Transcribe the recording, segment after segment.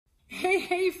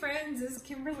Hey friends, it's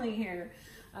Kimberlee here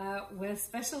with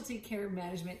Specialty Care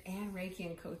Management and Reiki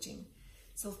and Coaching.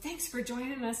 So thanks for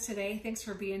joining us today. Thanks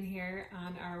for being here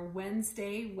on our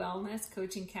Wednesday Wellness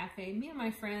Coaching Cafe. Me and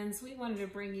my friends, we wanted to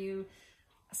bring you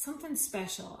something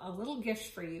special, a little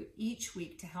gift for you each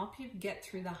week to help you get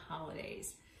through the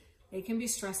holidays. They can be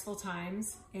stressful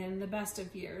times in the best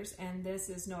of years, and this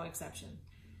is no exception.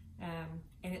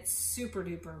 And it's super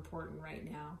duper important right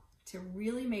now to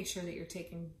really make sure that you're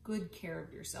taking good care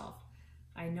of yourself.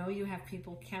 I know you have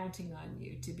people counting on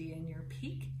you to be in your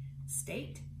peak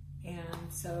state.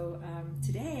 And so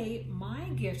today, my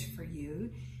gift for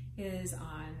you is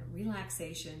on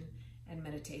relaxation and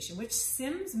meditation, which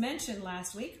Sims mentioned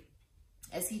last week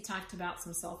as he talked about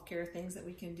some self-care things that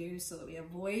we can do so that we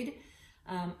avoid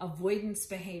avoidance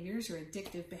behaviors or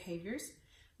addictive behaviors.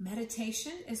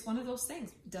 Meditation is one of those things.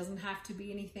 It doesn't have to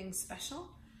be anything special,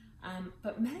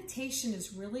 but meditation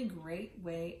is really great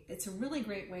way. It's a really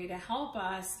great way to help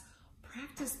us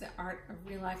practice the art of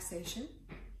relaxation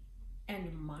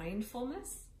and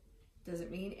mindfulness. Doesn't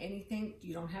mean anything.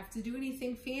 You don't have to do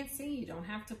anything fancy. You don't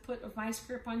have to put a vice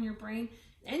grip on your brain,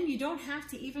 and you don't have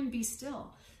to even be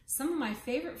still. Some of my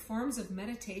favorite forms of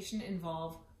meditation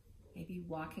involve maybe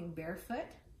walking barefoot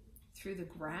through the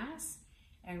grass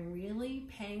and really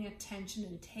paying attention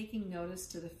and taking notice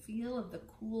to the feel of the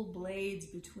cool blades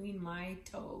between my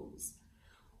toes,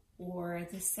 or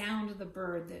the sound of the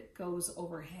bird that goes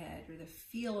overhead, or the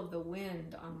feel of the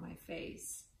wind on my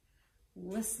face.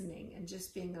 Listening and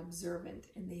just being observant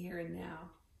in the here and now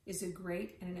is a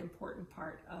great and an important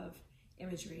part of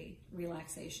imagery,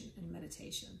 relaxation, and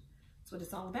meditation. That's what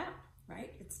it's all about,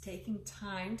 right? It's taking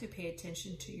time to pay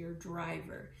attention to your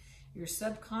driver. Your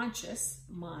subconscious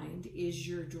mind is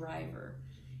your driver.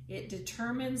 It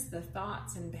determines the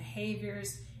thoughts and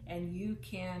behaviors, and you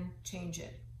can change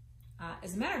it.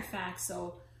 As a matter of fact,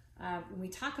 when we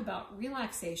talk about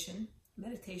relaxation,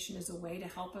 meditation is a way to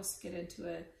help us get into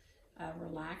a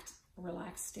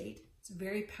relaxed state. It's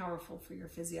very powerful for your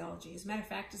physiology. As a matter of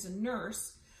fact, as a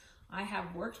nurse, I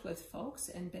have worked with folks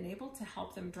and been able to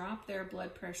help them drop their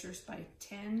blood pressures by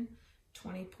 10,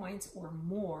 20 points or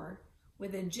more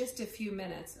within just a few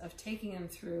minutes of taking them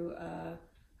through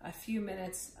a few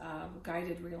minutes of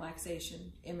guided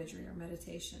relaxation, imagery, or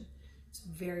meditation. It's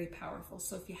very powerful.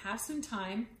 So if you have some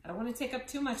time, I don't want to take up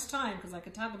too much time because I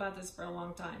could talk about this for a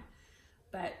long time,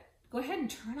 but go ahead and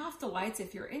turn off the lights.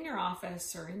 If you're in your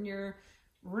office or in your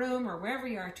room or wherever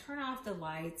you are, turn off the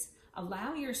lights.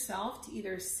 Allow yourself to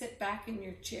either sit back in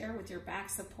your chair with your back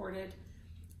supported,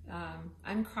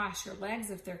 uncross your legs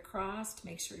if they're crossed.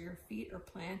 Make sure your feet are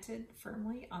planted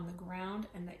firmly on the ground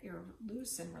and that you're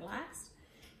loose and relaxed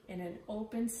in an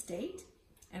open state,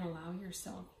 and allow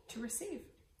yourself to receive.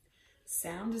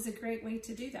 Sound is a great way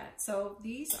to do that. So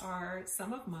these are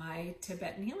some of my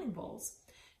Tibetan healing bowls.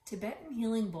 Tibetan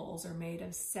healing bowls are made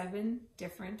of 7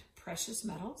 different precious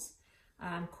metals,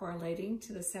 correlating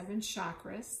to the 7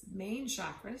 chakras, main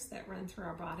chakras that run through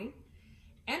our body.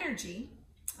 Energy,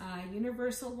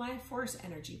 universal life force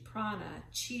energy, prana,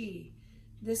 chi.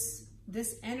 This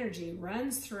energy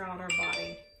runs throughout our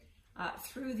body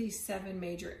through these 7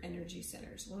 major energy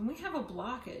centers. When we have a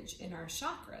blockage in our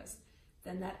chakras,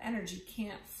 then that energy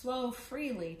can't flow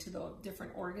freely to the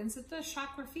different organs that the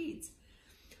chakra feeds.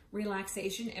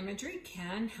 Relaxation imagery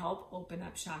can help open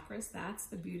up chakras. That's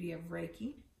the beauty of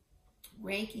Reiki.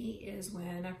 Reiki is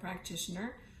when a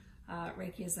practitioner,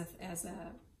 Reiki is as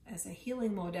a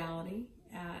healing modality,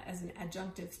 as an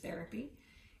adjunctive therapy,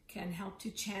 can help to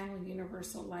channel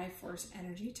universal life force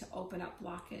energy to open up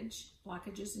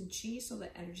blockages in chi so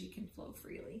that energy can flow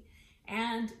freely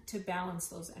and to balance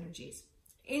those energies.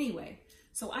 Anyway,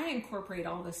 so I incorporate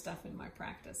all this stuff in my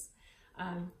practice.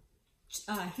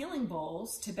 Healing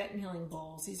bowls, Tibetan healing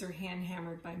bowls, these are hand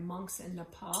hammered by monks in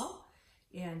Nepal,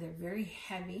 and they're very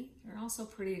heavy. They're also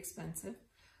pretty expensive.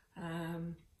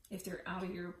 If they're out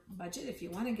of your budget, if you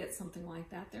want to get something like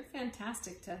that, they're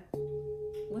fantastic to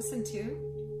listen to.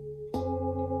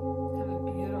 Have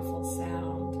a beautiful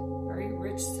sound, very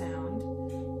rich sound.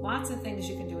 Lots of things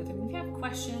you can do with them. If you have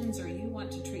questions or you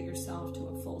want to treat yourself to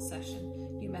a full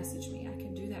session, you message me. I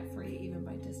can do that for you even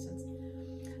by distance.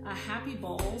 Happy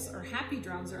bowls or happy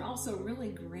drums are also really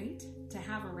great to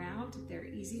have around. They're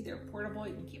easy, they're portable,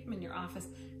 you can keep them in your office.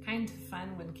 Kind of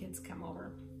fun when kids come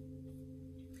over.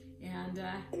 And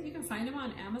you can find them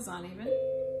on Amazon even.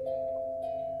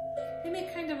 They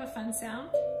make kind of a fun sound.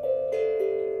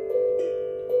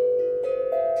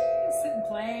 Just sit and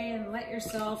play and let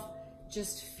yourself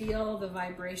just feel the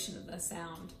vibration of the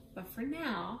sound. But for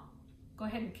now, go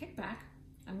ahead and kick back.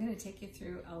 I'm going to take you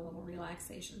through a little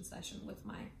relaxation session with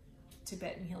my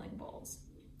Tibetan healing bowls.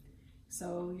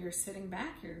 So you're sitting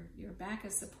back, your back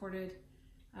is supported,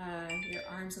 your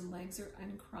arms and legs are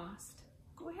uncrossed.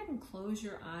 Go ahead and close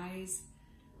your eyes.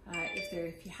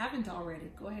 If you haven't already,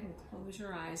 go ahead and close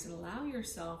your eyes and allow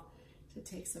yourself to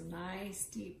take some nice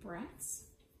deep breaths.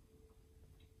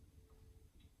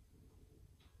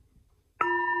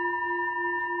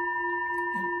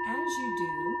 And as you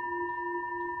do,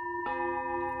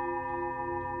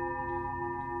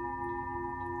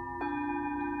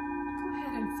 go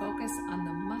ahead and focus on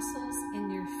the muscles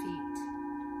in your feet.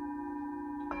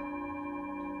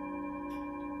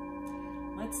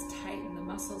 Let's tighten the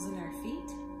muscles in our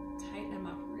feet. Tighten them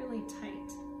up really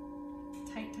tight.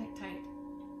 Tight, tight, tight.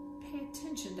 Pay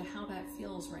attention to how that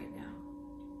feels right now.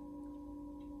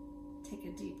 Take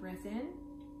a deep breath in,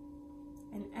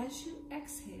 and as you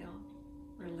exhale,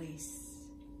 release.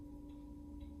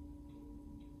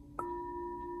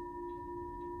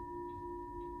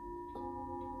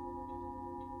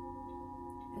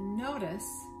 And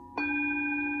notice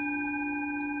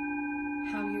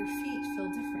how your feet feel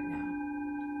different now.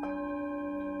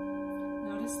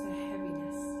 Notice the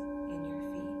heaviness in your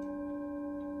feet.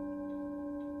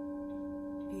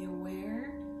 Be aware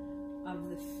of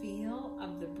the feel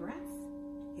of the breath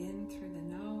in through the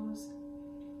nose.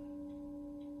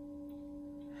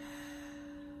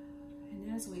 And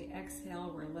as we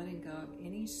exhale, we're letting go of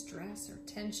any stress or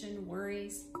tension,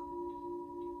 worries.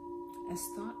 As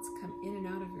thoughts come in and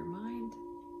out of your mind,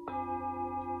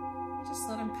 just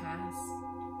let them pass.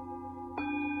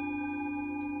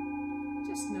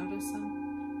 Just notice them.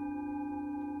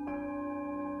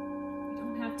 You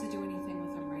don't have to do anything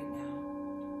with them right now.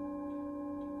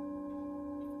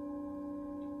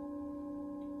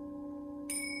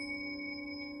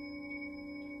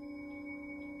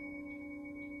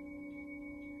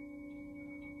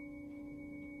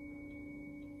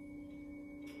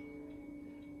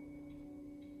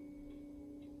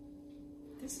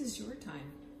 This is your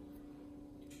time.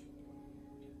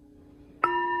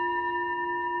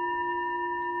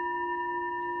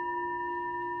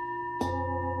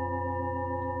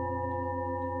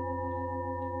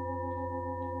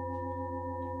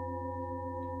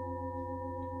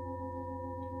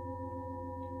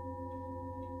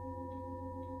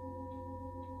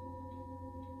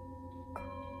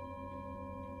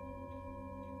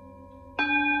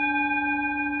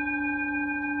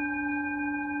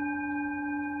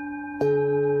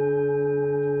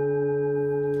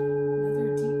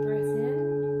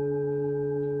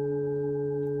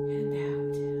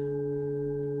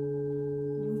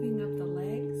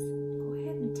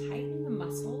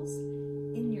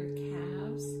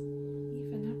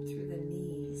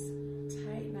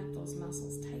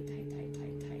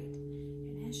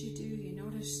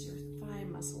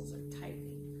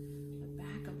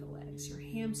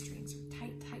 Hamstrings are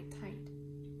tight, tight, tight.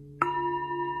 Pay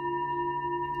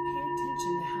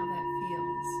attention to how that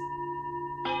feels.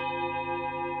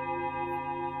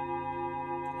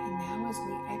 And now as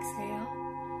we exhale,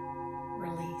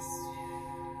 release.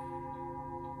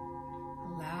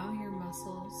 Allow your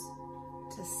muscles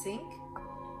to sink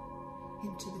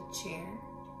into the chair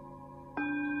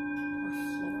or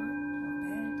floor or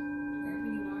bed, wherever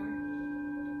you are.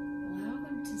 Allow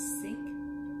them to sink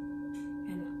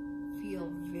and feel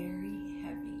very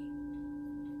heavy.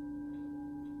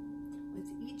 With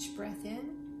each breath in,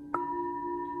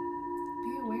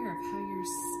 be aware of how your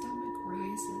stomach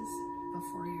rises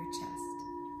before your chest.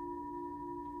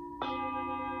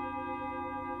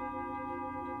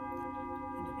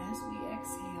 And as we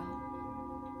exhale,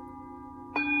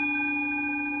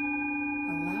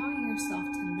 allowing yourself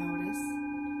to notice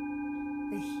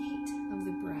the heat of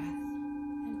the breath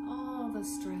and all the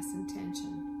stress and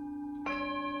tension.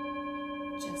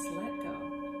 Just let go.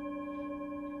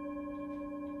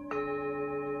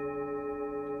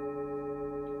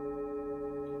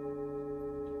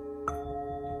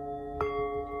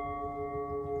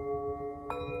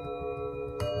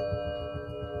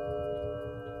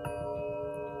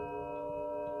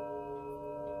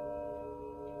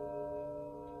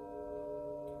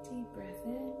 Deep breath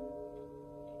in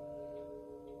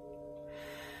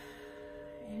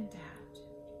and out.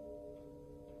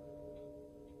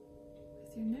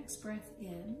 With your next breath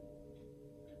in,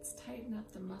 let's tighten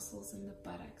up the muscles in the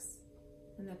buttocks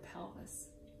and the pelvis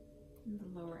and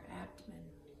the lower abdomen.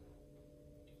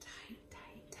 Tight,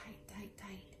 tight, tight, tight,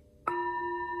 tight.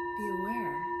 Be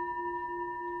aware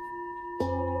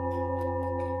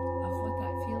of what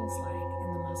that feels like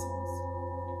in the muscles.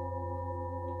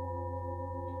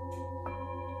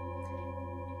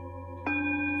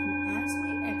 And as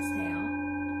we exhale,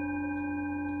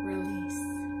 release.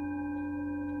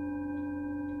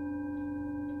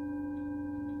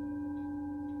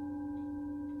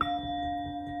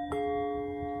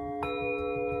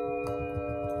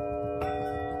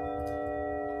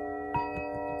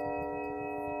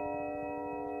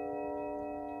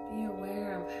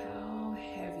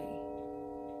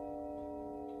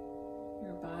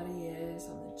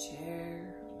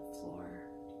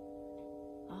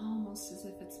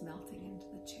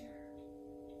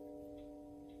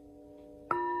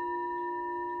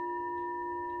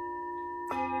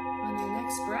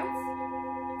 next breath,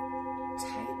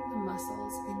 tighten the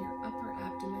muscles in your upper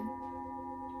abdomen,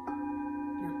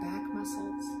 your back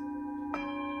muscles,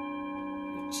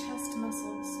 your chest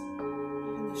muscles,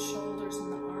 even the shoulders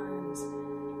and the arms.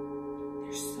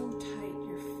 They're so tight.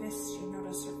 Your fists, you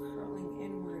notice, are curling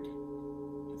inward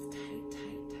with tight,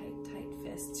 tight, tight, tight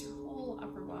fists. Your whole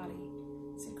upper body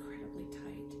is incredibly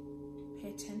tight. Pay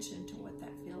attention to what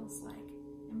that feels like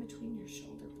in between your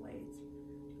shoulder blades,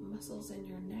 the muscles in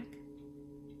your neck.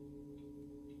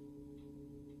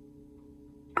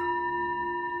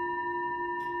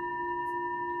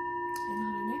 And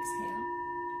on an exhale,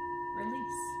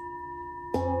 release.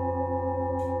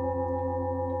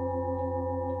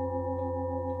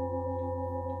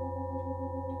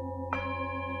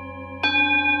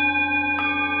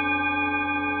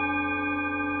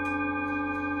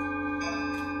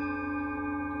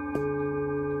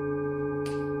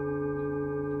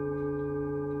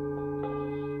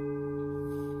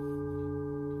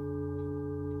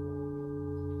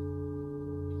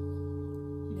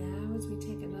 As we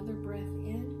take another breath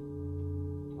in,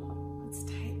 let's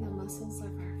tighten the muscles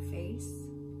of our face,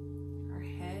 our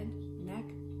head, neck.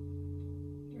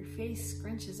 Your face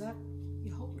scrunches up.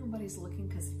 You hope nobody's looking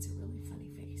because it's a really funny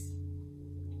face.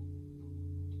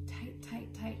 Tight,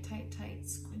 tight, tight, tight, tight.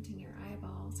 Squinting, your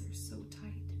eyeballs are so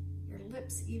tight. Your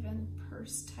lips even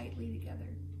purse tightly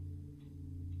together.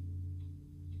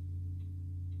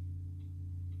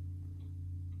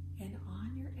 And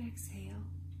on your exhale,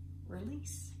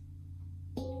 release.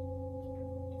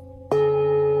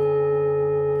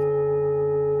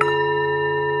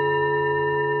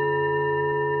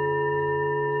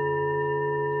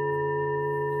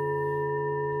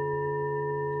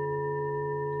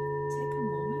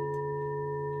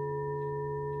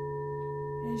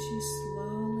 As you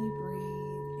slowly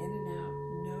breathe in and out,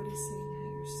 noticing how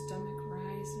your stomach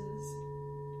rises,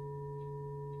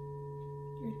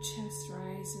 your chest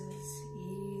rises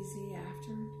easy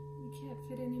after you can't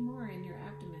fit any more in your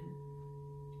abdomen.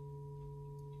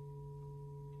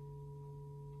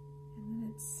 And then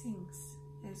it sinks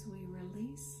as we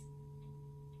release,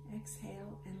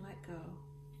 exhale, and let go.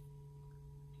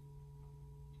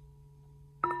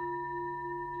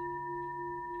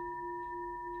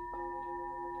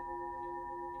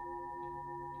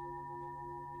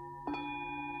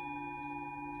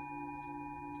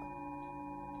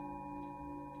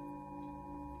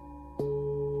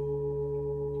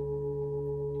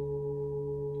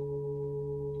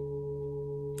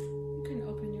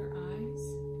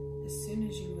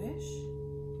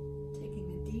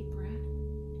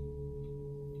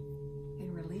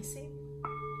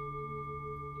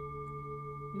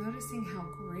 Noticing how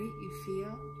great you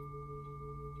feel.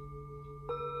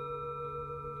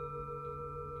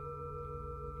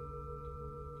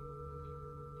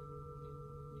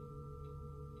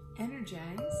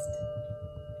 Energized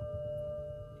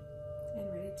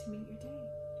and ready to meet your day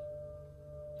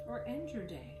or end your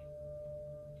day.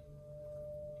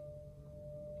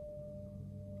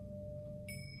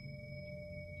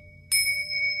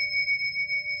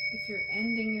 If you're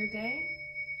ending your day,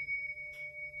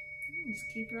 just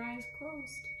keep your eyes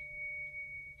closed.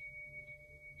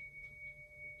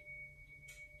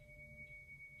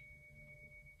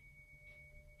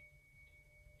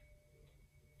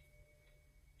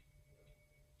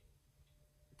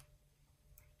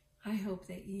 I hope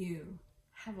that you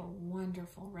have a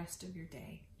wonderful rest of your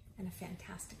day and a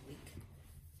fantastic week.